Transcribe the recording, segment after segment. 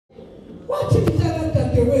wathi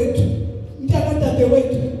mntakadade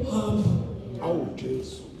wethu hamba. Awu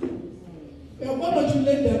Jesu. Uyabona nje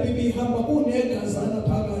le ndaba ibihamba kunegazana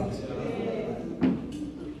phakathi.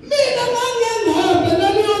 Mina ngangihambe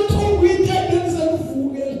naliyothunga ithende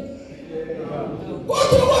lisevuke.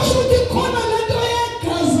 Kodwa kwasho ukuthi khona lento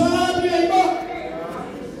yegazana yebo.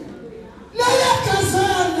 La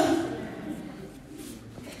yegazana.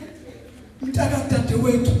 Mntakadade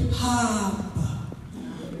wethu hamba.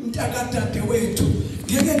 Mntakadade wethu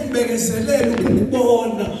ngeke ngibekezelele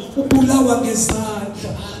ukubona ubulawa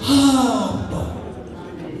ngezandla. Hamba.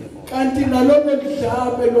 Kanti nalona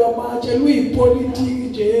mdlabe lwamatshe luyipolitiki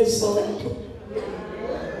nje yesonto.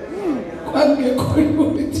 Kwangekho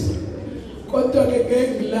ukuthi kodwa ke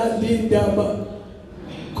ngeke ngilanda indaba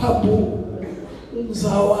khabu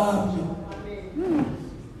umzawami.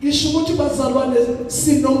 Ngisho ukuthi bazalwane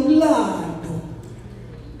sinomlando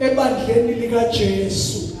ebandleni lika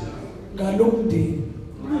Jesu ngalomndeni.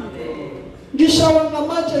 Ngishawa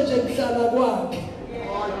ngamatshe nje kuhlala kwakhe.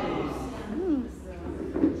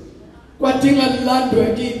 Kwadinga lilandwe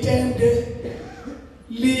ngitende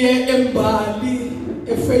liye embali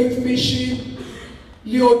eFaith Mission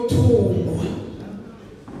liyothungwa.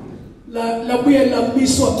 Labuye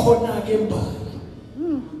lamiswa khona ke embali.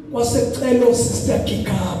 Kwasecelo Sister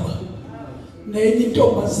Gigaba nenye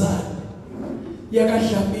intombazana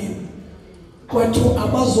yakaDlamini. Kwathi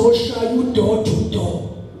abazoshaya udodo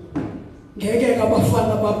ngeke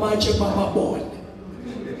abafana bamatshe bababone.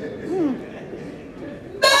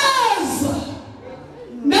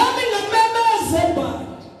 Nami ngamemeze embali.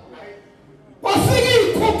 Kwafika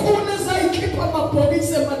ikhukhune zayikhipha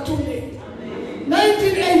amabhokisi emathuneni.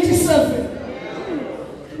 1987.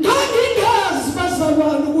 Ngangingazi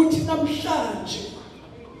bazalwane ukuthi namhlanje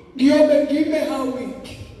ngiyobe ngime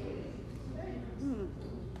hawiki.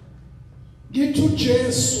 Ngithi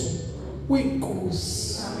uJesu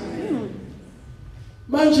uyinkosi.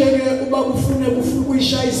 Manje ke uba kufune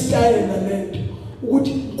kuyishaya isitayela lento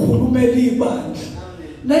ukuthi ngikhulumele ibandla.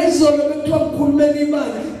 Nayizolo bekuthiwa ngikhulumele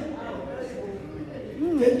ibandla.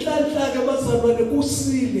 Ngenhlanhla ke bazalwane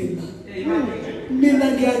kusile la.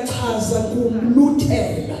 Mina ngiyachaza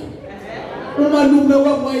kumluthela. Umalume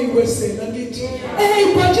wami wayiwesela ngithi,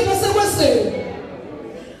 "Manje nasekwesela.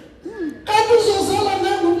 Kanti uzozala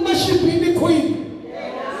nangumashibhini queen."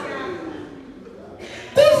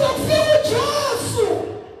 Kuzofika uJesu.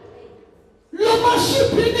 Lo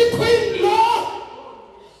mashibhini queen lo.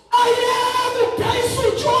 Ayeke ukudayisa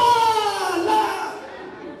utshwala.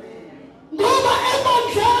 Ngoba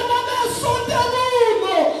emandlana besonto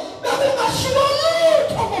kulo bekungashiwo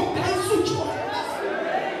lutho ngokudayisa utshwala.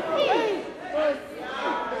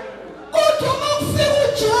 Kodwa makufika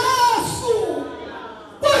uJesu,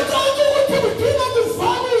 kwathi ukuthi kudinga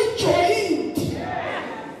kuvale ijoint.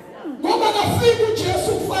 Ngoba kafika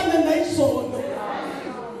uJesu kufana nayizolo.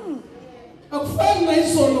 Akufani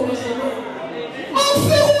nayizolo bazalwane.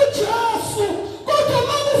 Makufika uJesu, kodwa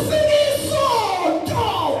makufika isonto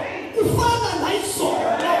kufana nayizolo.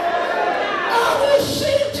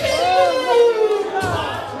 Akushintshi lutho.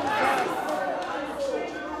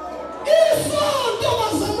 Isonto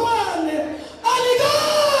bazalwane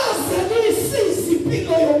alikaze lisize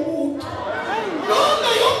impilo yomuntu. Noma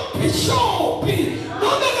yombhishophi,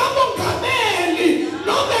 noma kamongameli,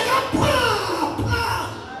 noma kapapa.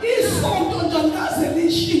 Isonto nje alikaze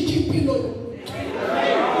lishintshe impilo yomuntu.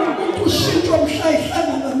 Umuntu ushintshwa mhla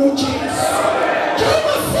ehlangana noJesu.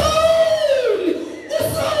 Njengoba Sauli,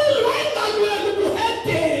 uSauli wayengalweli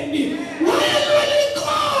ubuhedeni, wayelwela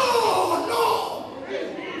inkolo.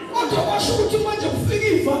 Kodwa kwasho ukuthi manje kufika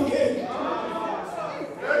ivangeli.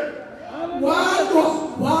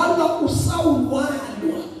 Walwa uSauli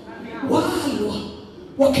walwa.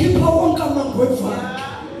 Wakhipha wonke amangwevu akhe.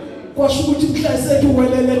 Kwasho ukuthi mhla esethu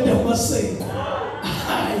welele eDamaseko.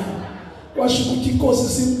 Hayi. Kwasho ukuthi inkosi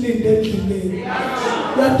simlinde endleleni.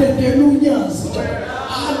 Yadedela unyazi.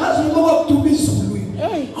 Akazi ngoba kuduba izulwini.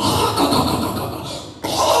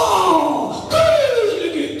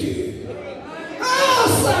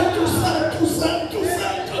 Santo.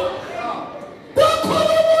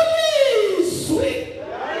 Kwakhona ubuliswi.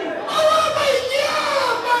 Awaba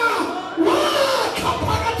inyama. Wakha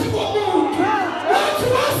phakathi komuntu. Wathi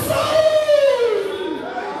waSauli.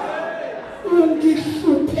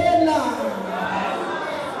 Ungihluphela.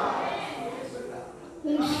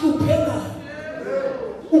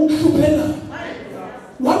 Ungihluphela.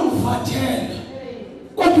 Wangivathela.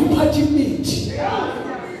 Kodwa uphatha imithi.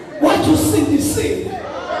 Wathi usindisile.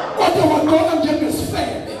 Kodwa wagqoka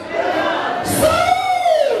njengesifebe.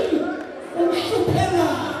 Saul! Ungihluphela.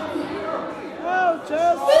 Oh,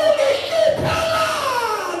 Jesus. Ungihluphela.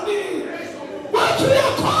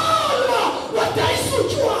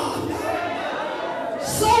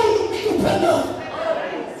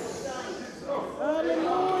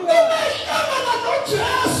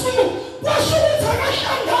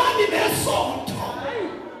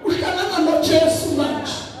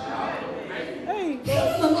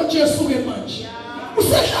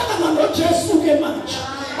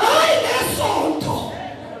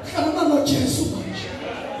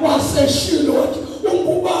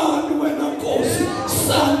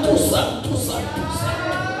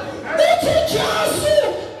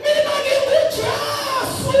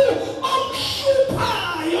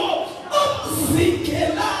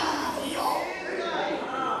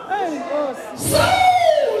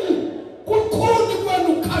 Saul kukhona kwena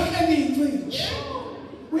ukhahlela incintshi.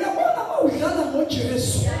 Uyabona mawudlala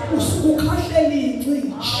ngoJesu usukukhahlela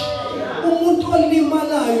incintshi. Umuntu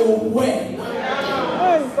olimalayo wena.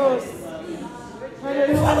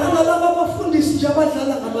 Ufana nalabo abafundisi nje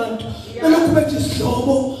abadlala ngabantu. Belokhu bethi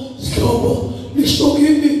sidlobo, sidlobo,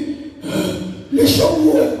 lishokini,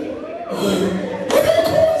 lishokuwe.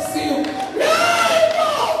 Ukukhoziyo. Yebo!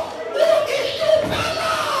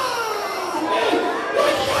 Ukishuphala!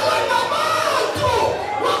 Wadlala ngabantu!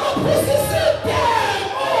 Wakaphuzisa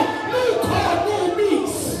idemo! Lukhona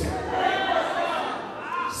ubisi!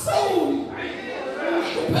 Saul!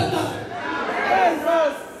 Ukishuphala!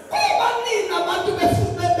 Kuba nina abantu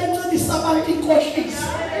bencedisa abantu inkohlisa.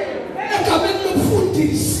 Egameni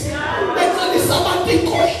lomfundisi. Bencedisa abantu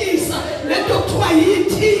inkohlisa. Lento kuthiwa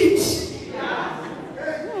yithithi.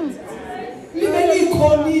 Libe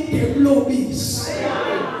likhona idemlobisi.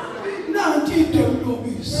 Nanti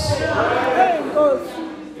idemlobisi.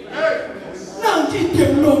 Nanti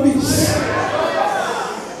idemlobisi.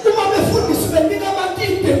 Uma befundisi benika abantu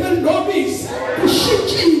idemlobisi.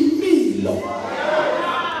 Kushintsha impilo.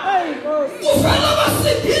 Uvela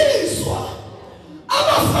basindiswa.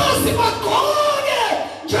 Abafazi bagqoke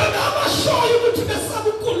njengamashoyo ukuthi besaba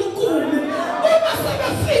uNkulunkulu. Uma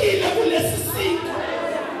sebefikile kulesi simo.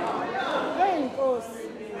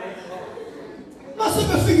 Mase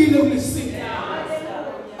befikile kulesi simo.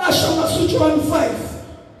 Asho masuju 1:5.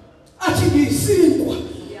 Athi ngiyisinkwa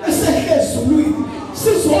Esehla Ezulwini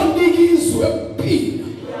sizonika izwe ukuphila.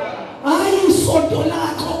 Hayi isonto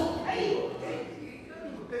lakho.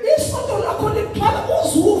 Isonto lakho lithwala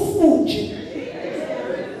uzufunje.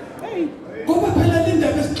 Ngoba phela le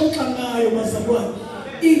ndaba esixoxa ngayo bazalwane.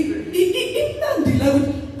 Imnandi la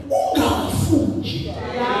ukuthi ungafunji.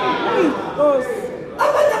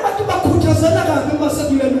 Abanye abantu bakhuthazana kabi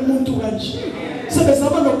masekulela umuntu kanje.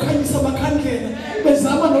 Sebezama nokukhanyisa amakhandlela,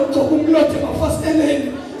 bezama nokugcoba umlothe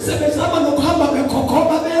bafasteleni, sebezama nokuhamba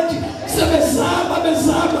bekhokhoba bethi, sebezama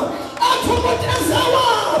athi umuntu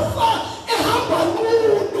ezawafa ehamba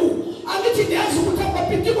nqunu. Angithi ndiyazi ukuthi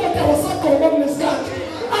amapitikote wasagqoka kulesikhathi.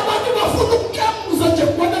 Abantu bafuna ukukemuza nje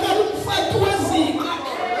kubonakala umfati wezinqa.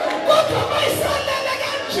 Kodwa bayisalele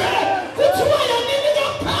kanje kuthiwa yanini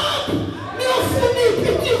kaphaphu niyofuna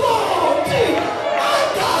ipitikote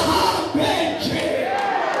angahambe nje.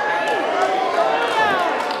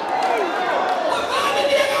 Amani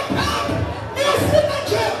niye kaphaphu niyofuna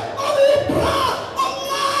nje okubra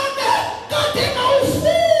omncane kade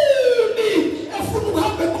ngawufuni efuna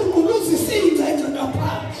ukuhambe equnquluza isinza enza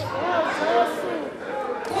ngaphandle.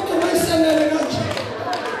 Kodwa bayisalele kanje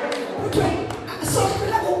kuthiwa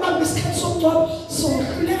sohluleka ukubamba isikhathi sokugcoba,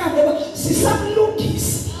 sohluleka ngoba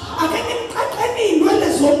sisamlungisa. Akeke emqaqeni iy'nwele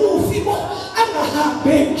zomufi bo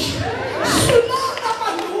angahambe nje. Sulanga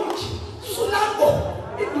amalungi, sulango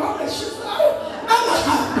indwangu eshisayo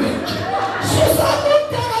angahambe nje. Susana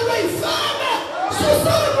udaka lwey'febe,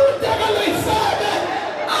 susana udaka lwey'febe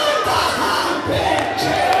angahambe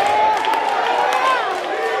nje.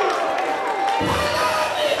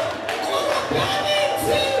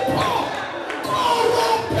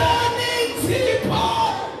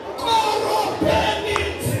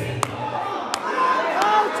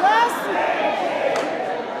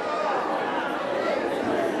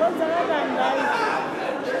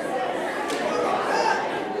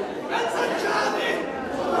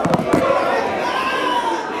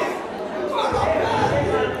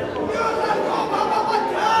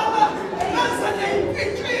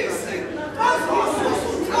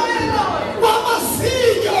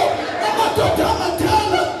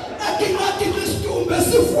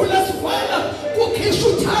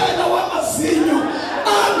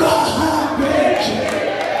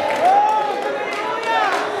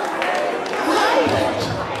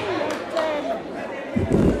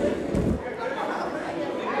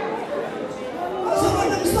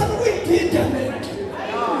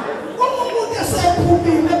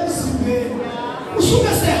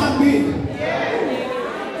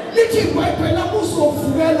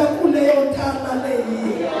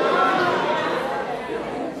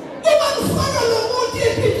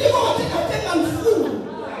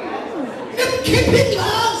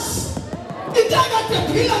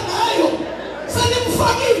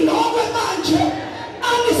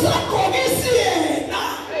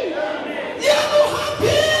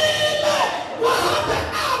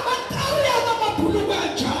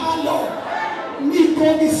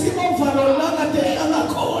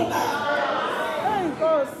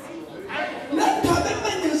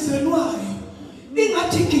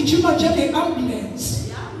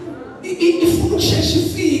 Ifuna ukushesha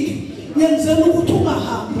ifike yenzela ukuthi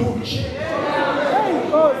ungahambi nje.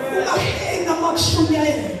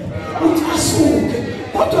 makushunyayela uthi asuke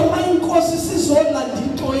kodwa uma inkosi sizolanda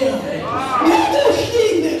into yayo ngeke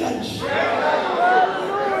uhlinde kanje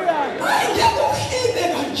hayi ngeke uhlinde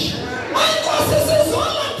kanje inkosi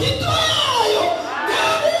sizolanda into yayo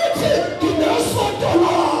ngeke nginesonto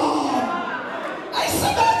lami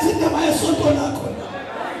ayisebenzi indaba yesonto lakho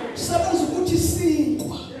sebenza ukuthi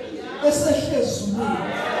Isinkwa Esehla Ezulwini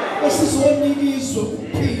esizonikizwe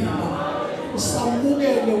ukuphila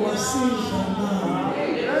usamukele wasidla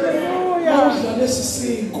na udla lesi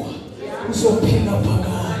Isinkwa uzophila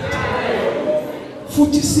phakade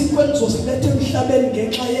futhi Isinkwa nizosiletha emhlabeni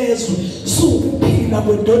ngenxa yezwe sukuphila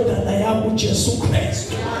kwendodana yami uJesu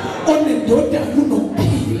Kristu onendodana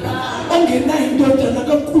unokuphila ongenayo indodana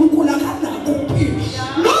kaNkulunkulu akanako ukuphila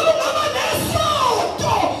noma ngaba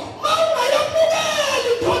nesonto mawungayamukeli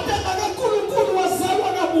indodana kaNkulunkulu wazalwa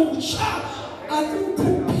kabusha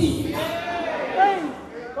akukuphila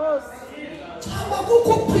chama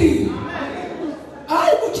kukuphila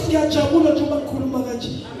hayi ukuthi ngiyajabula nje uma ngikhuluma kanje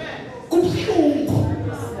kubuhlungu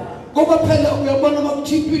ngoba phela uyabona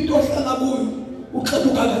makuthipha into ohlala kuyo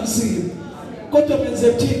uxebuka kanzima kodwa benze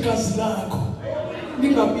ukuthi igazi lakho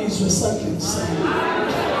lingabizwe esandleni sakho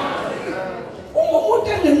umuntu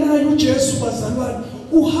engenayo uJesu bazalwane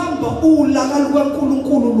uhamba ulaka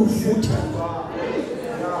lukaNkulunkulu luvutha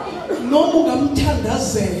noma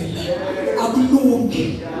ungamthandazela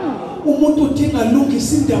akulungi umuntu udinga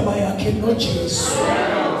lungisa indaba yakhe noJesu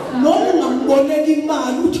noma ungamboneka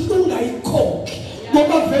imali uthi ungayikhokhi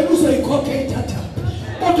ngoba vele uzoyikhokha ethatha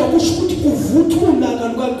kodwa kusho ukuthi kuvutha ulaka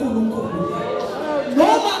lukaNkulunkulu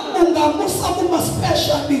noma ungamusa kuma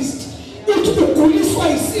specialist uthi uguliswa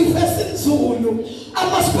isifo esinzulu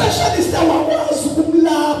ama specialist awakwazi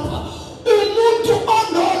ukumlapha umuntu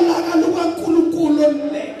onolaka lukaNkulunkulu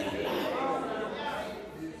onleka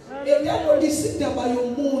ingalo lisindaba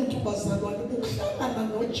yomuntu bazalwane ukuhlangana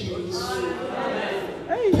noJesu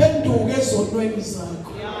phenduke ezonweni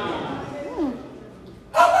zakho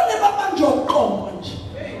abanye babanjwa uqomo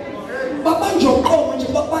nje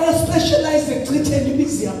baya specialize ekuchitheni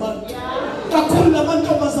imizi yabantu kakhulu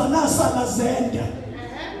lamantombazana asalazenda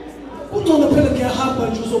ungcono phela ngiyahamba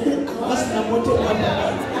nje uzokuqhaza namoto ehamba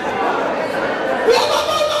nayo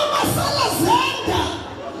uyababona asalazenda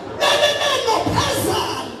neno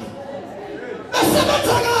phezulu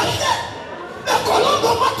besebenza kahle bekolonga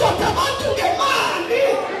amadoda abantu ngemali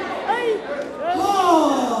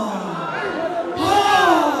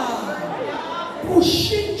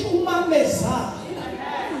ushintsha umamezana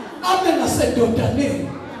abe nasendodaneni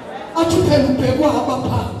athi phela ubhekwa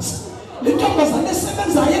abaphansi le ntombazane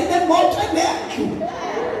esebenzayo enemoto enendlu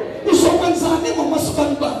uzokwenzani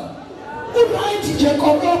ngomasibani bani uright nje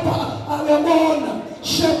kodwa uyabona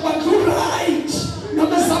sheba uright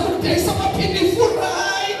noma zama ukudayisa amaphilisi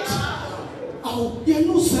uright awu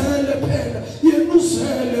yenuzele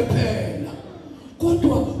phela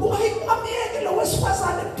kodwa ungayimamiyeke lo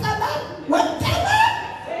wesifazane kuqala wethala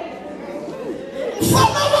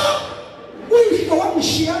mfana uyihlo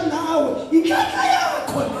wamshiya nawe inhlanhla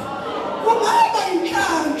yakho le ungaba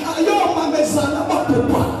inhlanhla yomamezana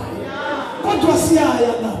ababhubhayo kodwa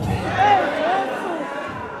siyaya lapha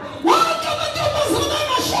wonke amantombazane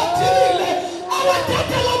angashadile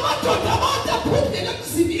awadedela amadoda abadaphumile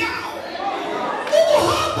emzini yawo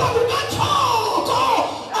ukuhamba kukathoko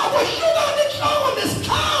akuhlukani inhloko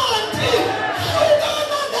nesikhathi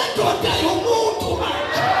hlukana nendoda yomuntu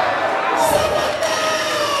manje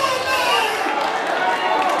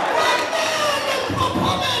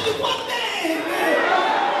EMPOPHOMENI kwanele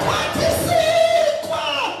kwathi Isinkwa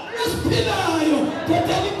esiphilayo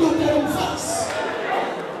dedela indoda yomfazi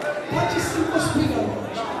kwathi Isinkwa esiphilayo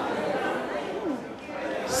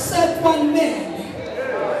sekwanele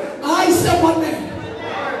hayi sekwanele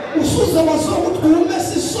usuze wazokuthi ume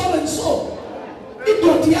sisole nso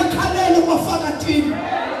indoda iyakhalela emafakatini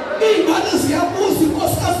iy'ngane ziyabuza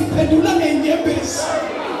inkosikazi iphendula ngenyembezi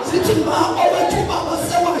zithi ma owethu ubaba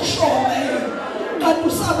sewashona kanti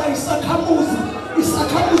usaba isakhamuzi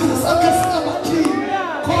sakhe esikabathini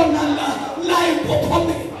khona la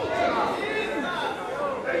EMPOPHOMENI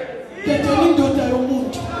dedela indoda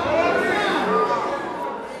yomuntu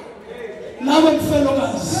nawe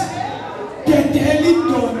mfelokazi dedela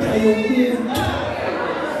indoda yomuntu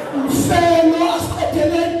mfelo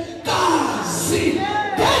asiqedele kazi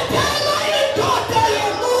dedela indoda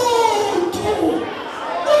yomuntu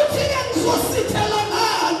uthi ngizosithela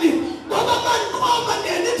nani ngoba manqoma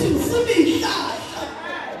nenithi ngifuna ihlahla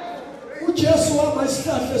uJesu waba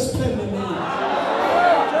isihlahla esipheleleyo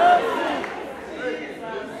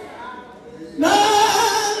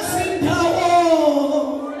nansi indawo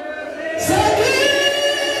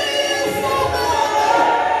sengifumene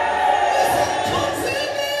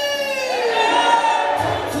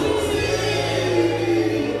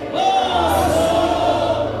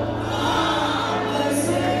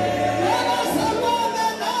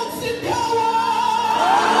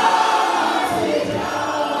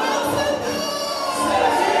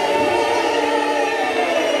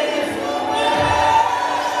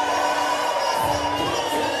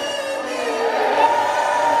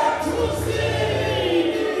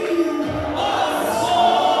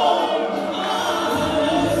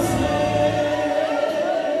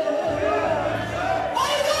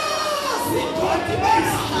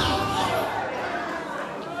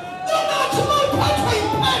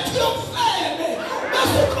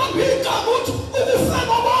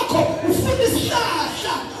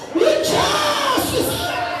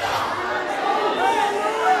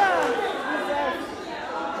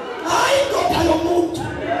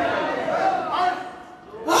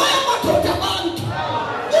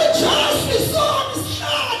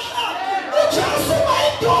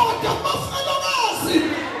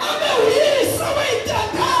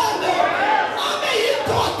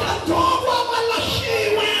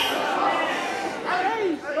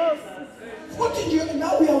ukuthi nje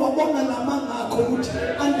nawe uyawabona lamangakho ukuthi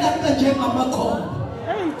antanta njengamakhona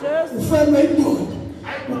ufelwe indoda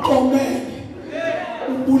uqomene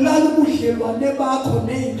ubulala ubudlelwane bakho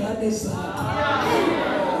nezingane zakho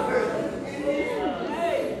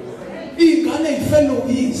ingane ifelo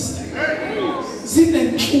uyise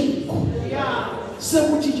zinenhlungu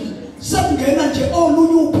sekuthi nje sekungena nje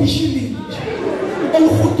olunye uphishilini nje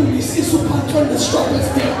oluhudulisisa uphathwe nestrophers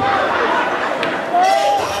there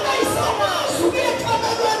ingane isamazi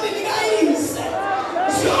ukuyekamelweni likayise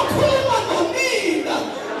siyokhuluma nomina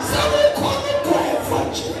sekukhona ugwefa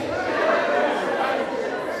nje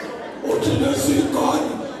uthi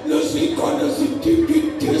lezingane zidinga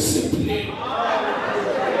idiscipline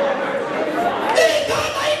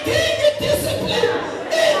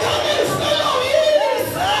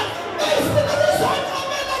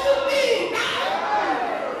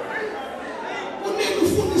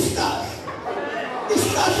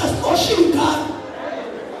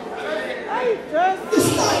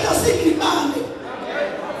isihlahla sidlimali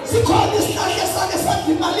sikhona isihlahla sake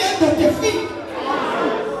sadlimali endoda efika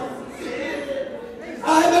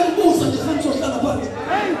hayi bengibuza nje sengizohlala phansi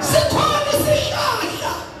sikhona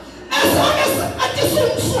isihlahla esake athi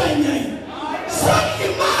sumswenye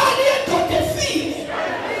sadlimali endoda efile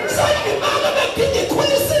sadlimali bephinde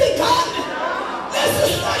ikhulisa ingane lesi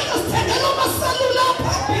sihlahla sithengela amaselula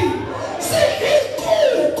phambili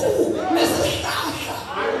sidlinkukhu nesihlahla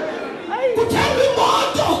kuthengwa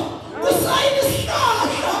imoto kusayina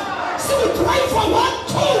isihlahla siku-driver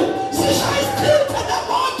 1-2 sishaya isichitha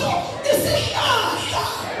nemoto isihlahla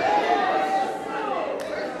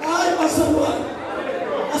hayi bazalwane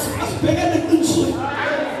asibhekene eqinisweni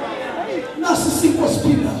nasi Isinkwa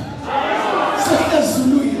siphilayo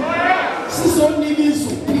sehla-Ezulwini sizonika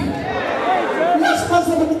izuphila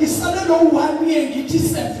nasibazalwane isalelo 1 year ngithi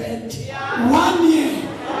 70 1 year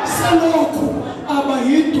selokhu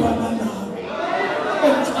abayidwana nawe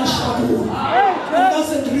emfashakulo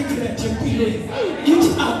doesn't regret empilweni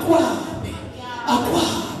ngithi akwabe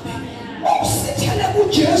usithele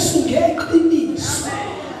kuJesu ngeqiniso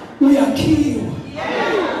uyakhiwa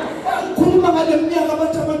ngikhuluma ngale minyaka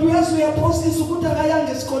abantu uyazi uyaphosisa ukuthi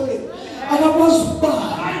akayanga esikoleni akakwazi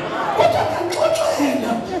ukubala kodwa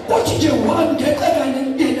kanxoxela kuthi nje 1 ngeqe kanye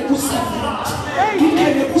ngene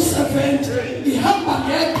ku-70 ngihamba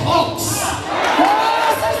nge-clocks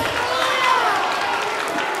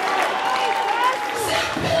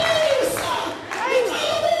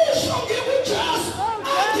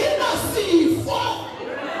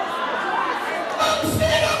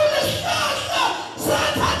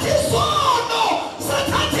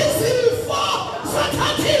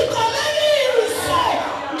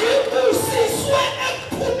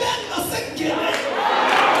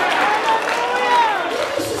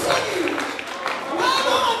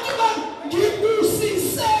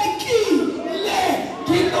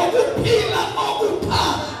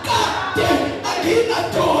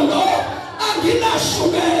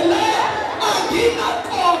shugele agina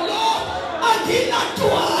kolo agina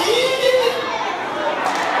twai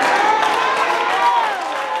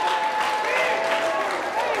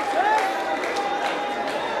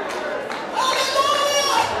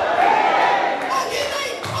haleluya agina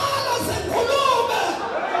ikhala zenkulume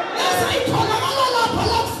ezayithola lapha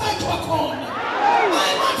lapha khona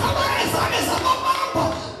hayi mathaba ezake zamabamba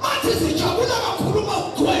bathi zijabula kakhulu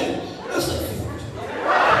makugcwele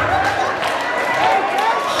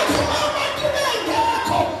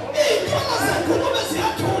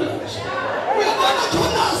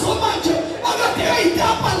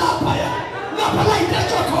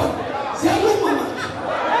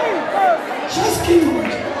just keep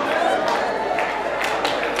it.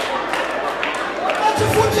 But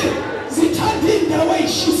futhi zithanda indawo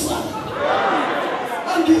eyishisa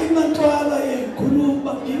anginantwala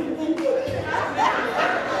yenkhuluma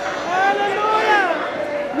haleluya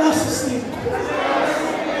nasi Isinkwa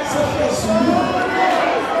sehla-Ezulwini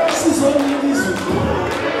sizonika izuphila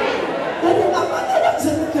abantu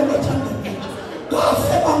abenzeleke bathanda mina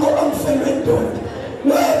ngafeba ngoba ngifelwe indoda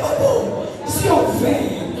webabo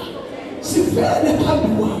siyovela sivele phambi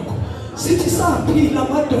kwakho sithi saphila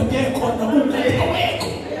amadoda ekhona umphetha wekho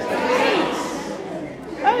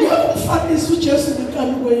umfanisa uJesu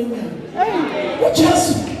nenkanuko yenyama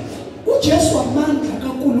uJesu amandla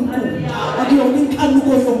kaNkulunkulu akuyona inkanuko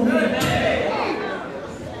yomuntu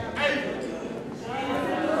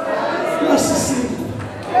nasi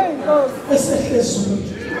Isinkwa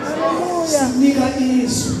esehla-Ezulwini sinika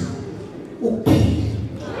izwi ukuphila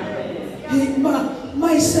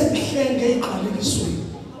mayisengihlenge iqalekisweni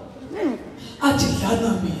athi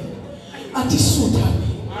dlana mina athi sutha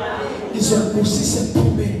mina ngizokubusisa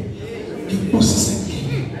emphumeni ngibusise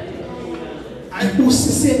kimi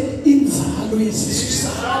ngibusise inzalo yesisu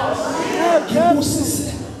sakho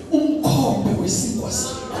ngibusise umkhombe wesinkwa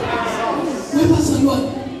sakho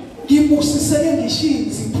webazalwane ngibusiseke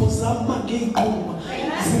ngishinzi phozama mangiqhuma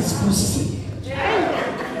zizibusise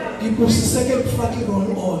ngibusiseke ngifake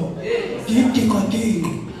roll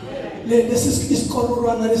ngigigagigi lesi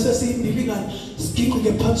isikolorwana lesesiyimbilingana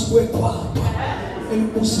sigiqike phansi kwekhwapha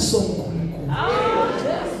elibusiso uNkulunkulu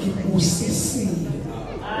ngibusisile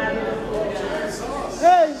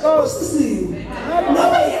hey ngosisiwe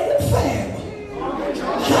noma yekufeba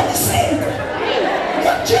yanisile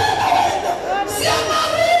ngiyatshela wena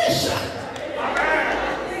siyamarisha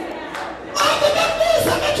ave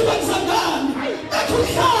bebuza bethu benzangani bethu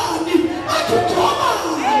hlani bethu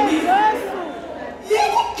thomani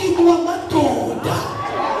yebo ngingwa madoda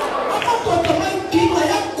amadoda mayinginga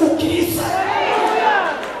yakugugisa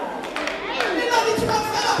mina ngithi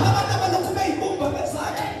bafela phakathi abantu beyibumba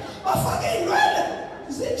bezakhe bafake inwele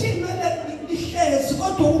zithi inwele ihlezi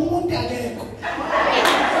kodwa umuntu akekho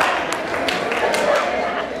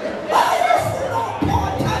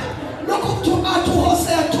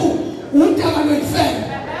untaka loyifebe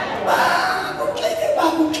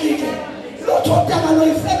bakuxike lutho untaka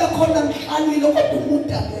loyifebe khona mhlalile kodwa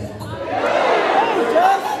umuntu akekho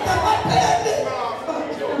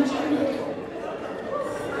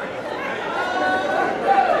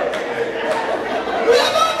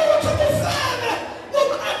uyabona ukuthi kufebe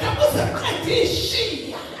uqatha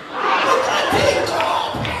kuseqedishiya uqatha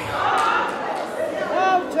inkobe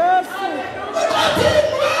Jesu uqatha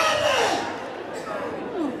inwele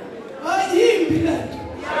ayimbi lento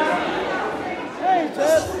hey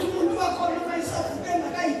Jesu umuntu wakhona mayisafukena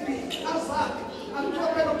kayibhiki azakhe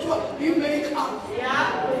akuthophela kuthiwa i-make up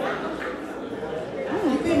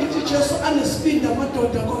ngithi Jesu anesibindi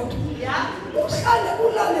amadoda kodwa uhlale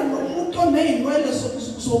ulale nomuntu oneyinwele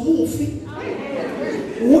zomufi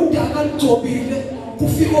undaka ligcobile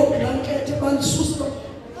kufika oblankethe balisusa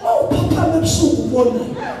mawuphaphama ebusuku ubona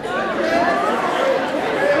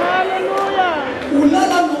haleluya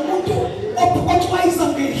ulala nomuntu ophotshwayisa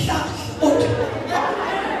ngehlahla kodwa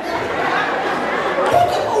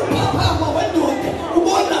mawuphaphama wendoda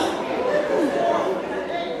ubona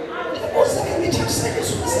useke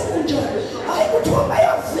ngithakusekisa umsebenjani hayi kuthiwa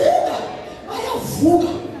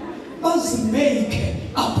bayavuka bazimake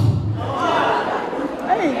up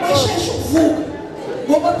basheshe ukuvuka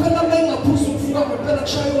ngoba phela bayingaphuza ukuvuka phela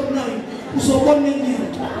kushaya o-9 uzobona enye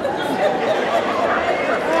into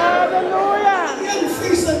haleluya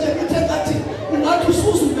ngiyangifisa nje ngithe ngathi ungathi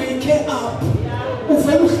usuzumake up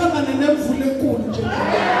uvele uhlangane nemvula enkulu nje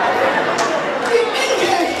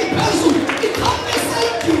ingekho phezulu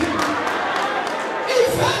ikhambiseke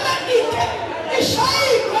ivela ike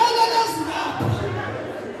ishayibela lezinapha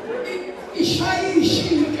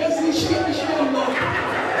ishayishike ezishiyishiyelo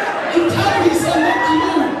ithambisa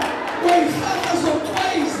nokulu weyihlahla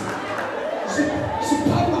zokuxwayisa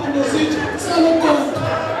ziphambane zithi salokonke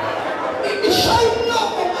ishaya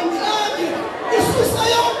umlomo manhlanye isusa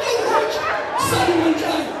yonke ingotsha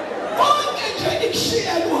salomanhlanye konke nje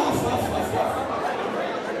ikushiya luhafafafa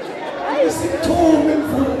isithume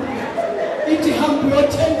imvula ithi hambe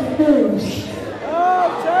uyothenga ubuhle oh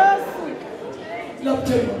Jesu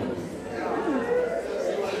lapho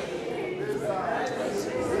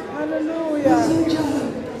hallelujah sinjalo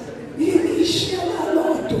ishela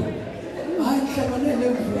lodo hayi hlangane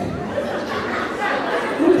nemvula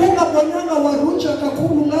ungabonanga warunja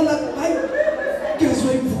kakhulu ngala hayi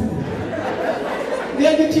gezwe imvula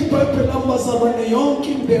ngiyathi iBhayibheli amazalwane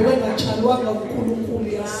yonke imbewu engatshalwanga uNkulunkulu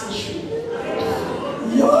yasisho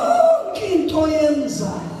yonke into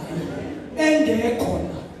yenzayo engekho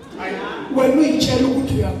wena uyitshela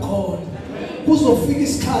ukuthi uyakhona kuzofika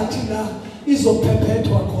isikhathi la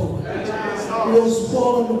izophephethwa khona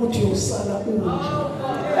uyozibona ukuthi uyosala unje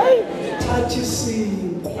thatha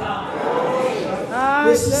isinkwa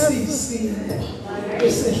lesisinkwa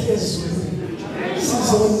Esehla Ezulwini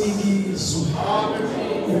sizonikizwa